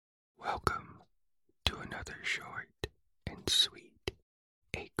Welcome to another short and sweet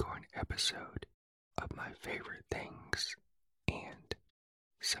Acorn episode of my favorite things and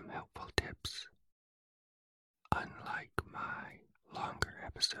some helpful tips. Unlike my longer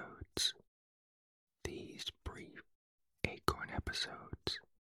episodes, these brief Acorn episodes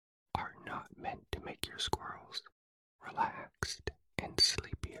are not meant to make your squirrels relaxed and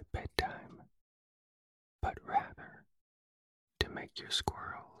sleepy at bedtime, but rather to make your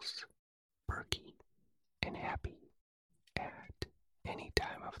squirrels perky and happy at any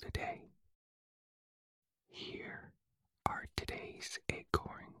time of the day. Here are today's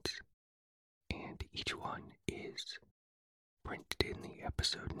acorns, and each one is printed in the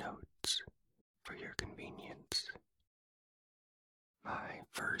episode notes for your convenience. My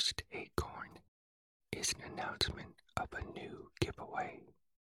first acorn is an announcement of a new giveaway.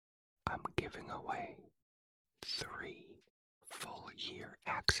 I'm giving away 3 full-year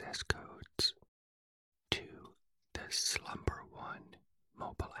access codes to the Slumber One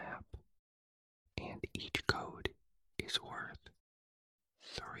mobile app, and each code is worth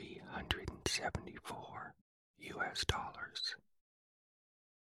 $374 US.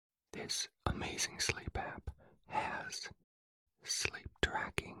 This amazing sleep app has sleep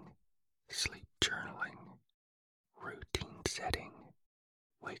tracking, sleep journaling, routine setting,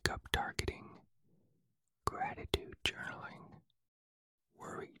 wake-up targeting, gratitude journaling,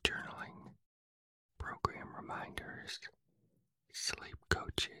 worry journaling, program reminders, sleep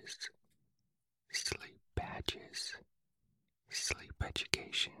coaches, sleep badges, sleep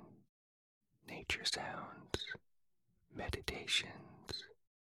education, nature sounds, meditations,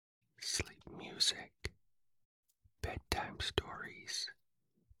 sleep music, bedtime stories,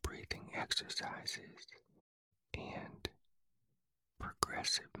 breathing exercises, and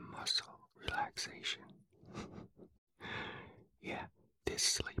progressive muscle relaxation. Yeah, this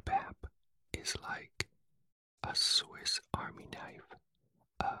sleep app is like a Swiss Army knife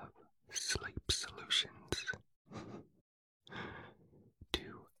of sleep solutions.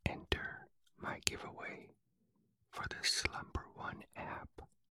 To enter my giveaway for the Slumber One app,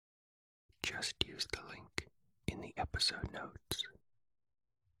 just use the link in the episode notes.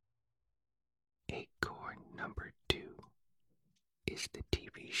 Acorn number 2 is the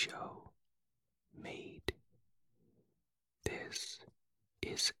TV show Made. This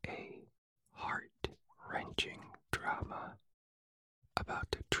is a heart-wrenching drama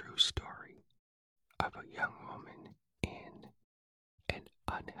about the true story of a young woman in an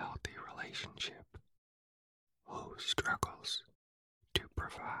unhealthy relationship who struggles to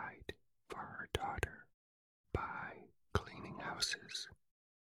provide for her daughter by cleaning houses.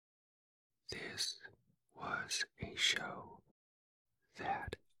 This was a show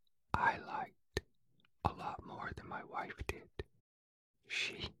that I liked a lot more than my wife did.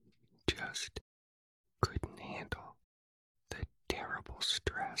 She just couldn't handle the terrible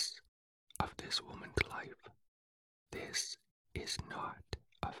stress of this woman's life. This is not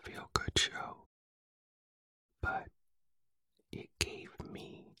a feel-good show, but it gave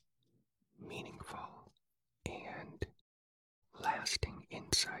me meaningful and lasting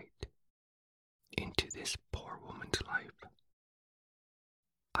insight into this poor woman's life.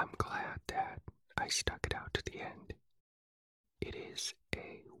 I'm glad that I stuck it out to the end. It is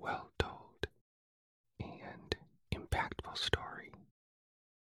a well-told and impactful story.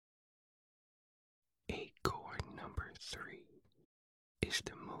 Acorn number 3 is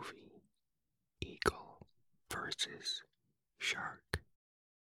the movie Eagle versus Shark.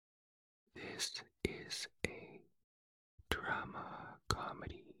 This is a drama,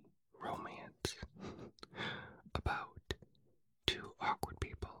 comedy, romance about 2 awkward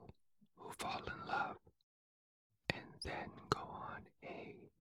people who fall in love and then go on a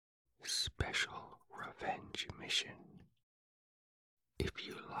special revenge mission. If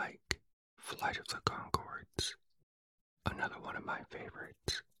you like Flight of the Conchords, another one of my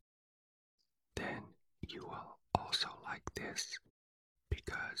favorites, then you will also like this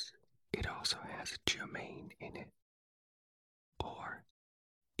because it also has Jermaine in it. Or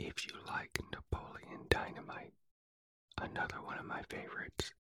if you like Napoleon Dynamite, another one of my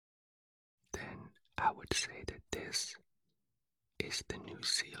favorites, then I would say that this is the New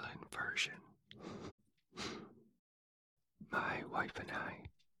Zealand version. My wife and I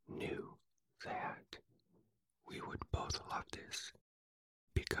knew that we would both love this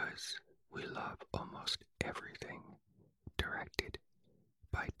because we love almost everything directed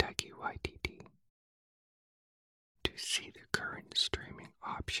by Taika Waititi. To see the current streaming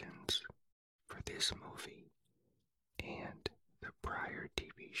options for this movie and the prior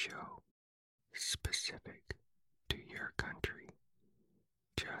TV show specific to your country,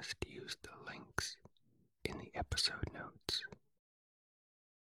 just use the links in the episode notes.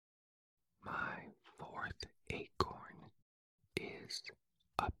 My fourth acorn is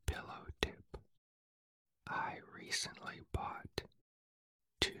a pillow tip. I recently bought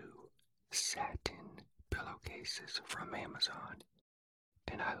 2 satin pillowcases from Amazon,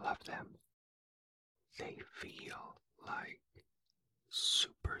 and I love them. They feel like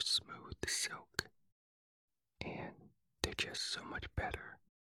super smooth silk, and they're just so much better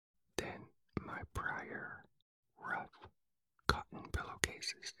than my prior rough cotton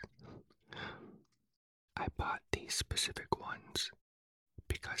pillowcases. I bought these specific ones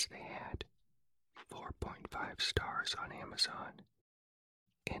because they had 4.5 stars on Amazon,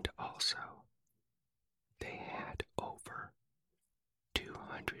 and also they had over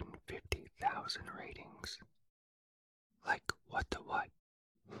 250,000 ratings. Like, what the what?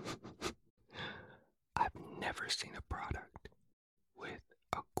 I've never seen a product with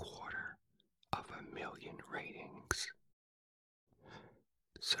 250,000 ratings.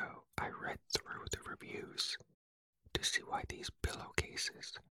 So I read through the reviews to see why these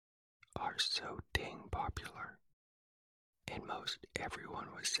pillowcases are so dang popular, and most everyone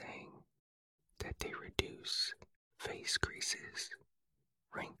was saying that they reduce face creases,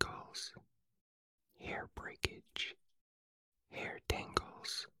 wrinkles, hair breakage, hair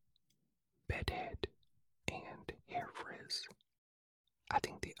tangles, bedhead, and hair frizz. I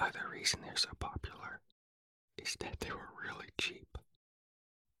think the other reason they're so popular is that they were really cheap.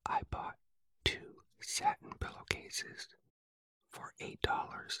 I bought 2 satin pillowcases for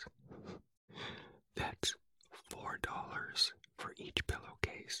 $8. That's $4 for each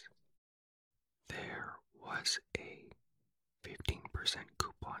pillowcase. There was a 15%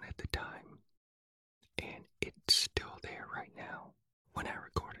 coupon at the time, and it's still there right now when I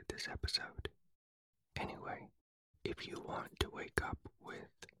recorded this episode. Anyway, if you want to wake up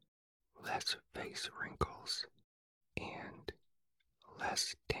with less face wrinkles and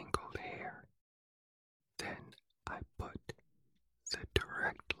less tangled hair, then I put the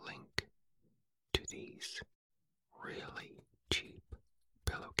direct link to these really cheap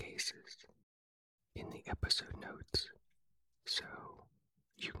pillowcases in the episode notes, so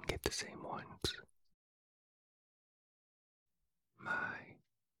you can get the same ones. My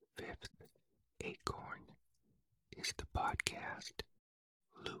 5th acorn is the podcast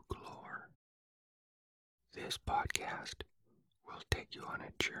Luke Lore. This podcast will take you on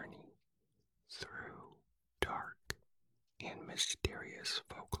a journey through dark and mysterious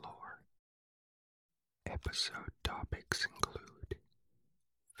folklore. Episode topics include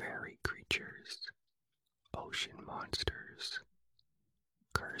fairy creatures, ocean monsters,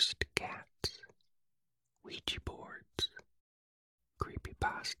 cursed cats, Ouija boards,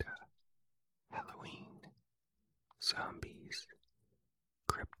 creepypasta, Halloween, zombies,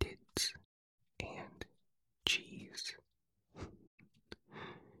 cryptids, and cheese.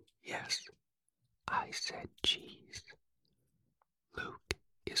 Yes, I said cheese. Luke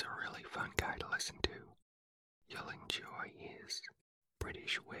is a really fun guy to listen to. You'll enjoy his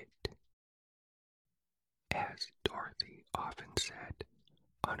British wit. As Dorothy often said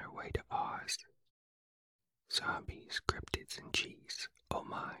on her way to Oz, zombies, cryptids, and cheese, oh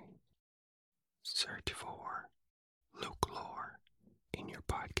my. Search for Luke Lore in your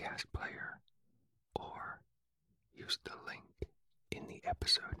podcast player, or use the link in the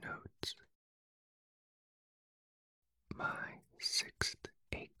episode notes. My 6th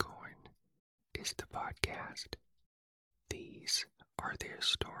acorn is the podcast These Are Their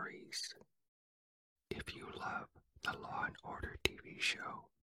Stories. If you love the Law and Order TV show,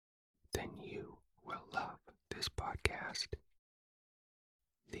 then you will love this podcast.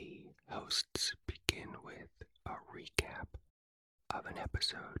 The hosts begin with a recap of an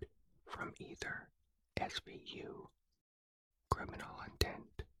episode from either SVU, Criminal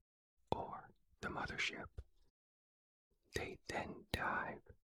Intent, or The Mothership. They then dive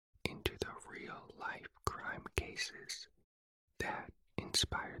into the real-life crime cases that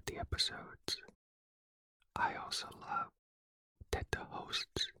inspired the episodes. I also love that the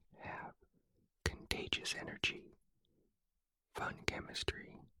hosts have contagious energy, fun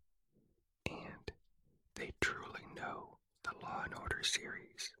chemistry, and they truly know the Law and Order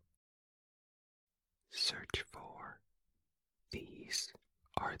series. Search for These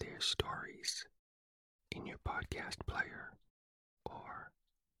Are Their Stories in your podcast player, or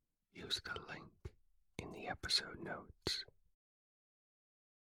use the link in the episode notes.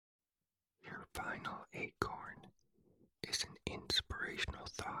 Your final acorn is an inspirational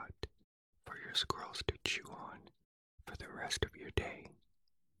thought for your squirrels to chew on for the rest of your day.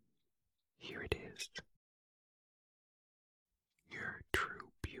 Here it is. Your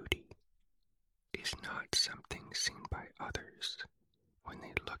true beauty is not something seen by others when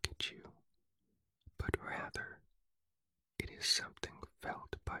they look at you, but rather it is something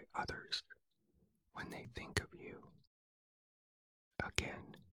felt by others when they think of you.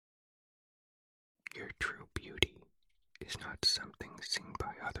 Again, your true beauty is not something seen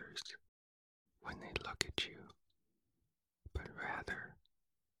by others when they look at you, but rather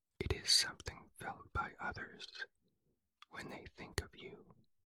it is something felt by others when they think of you.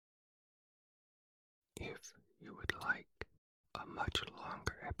 If you would like a much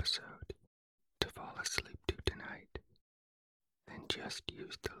longer episode to fall asleep to tonight, then just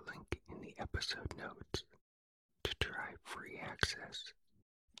use the link in the episode notes to try free access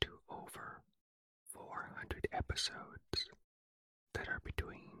to over 400 episodes that are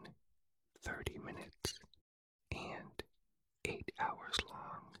between 30 minutes and 8 hours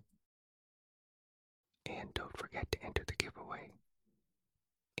long. And don't forget to enter the giveaway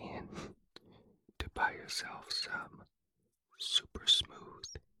and to buy yourself some super smooth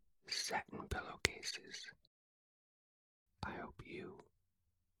satin pillowcases. I hope you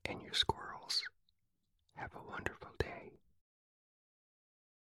and your squirrels have a wonderful day.